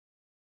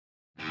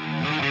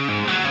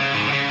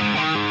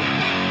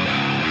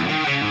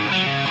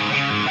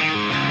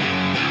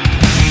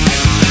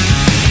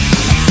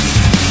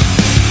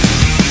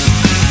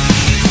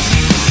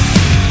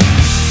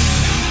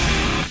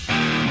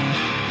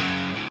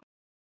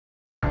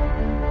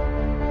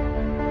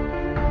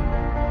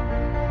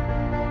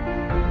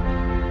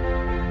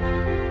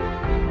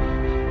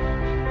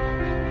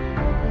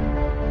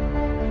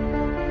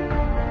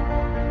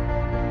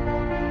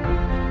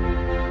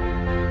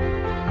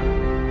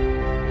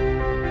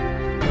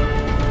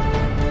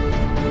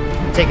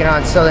taking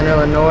on Southern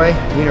Illinois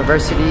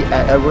University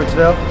at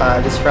Edwardsville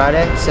this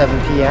Friday, 7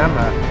 p.m.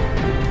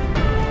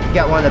 We've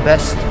got one of the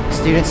best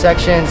student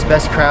sections,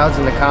 best crowds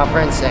in the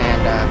conference,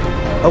 and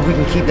hope we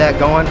can keep that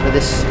going for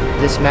this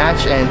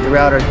match and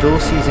throughout our dual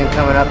season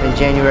coming up in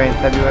January and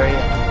February.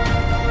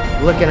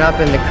 Looking up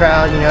in the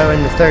crowd, you know,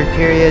 in the third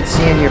period,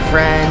 seeing your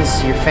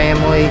friends, your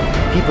family,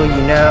 people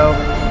you know,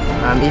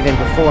 even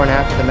before and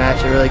after the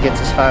match, it really gets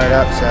us fired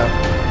up. So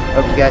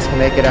hope you guys can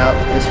make it out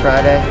this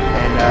Friday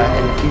and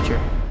in the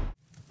future.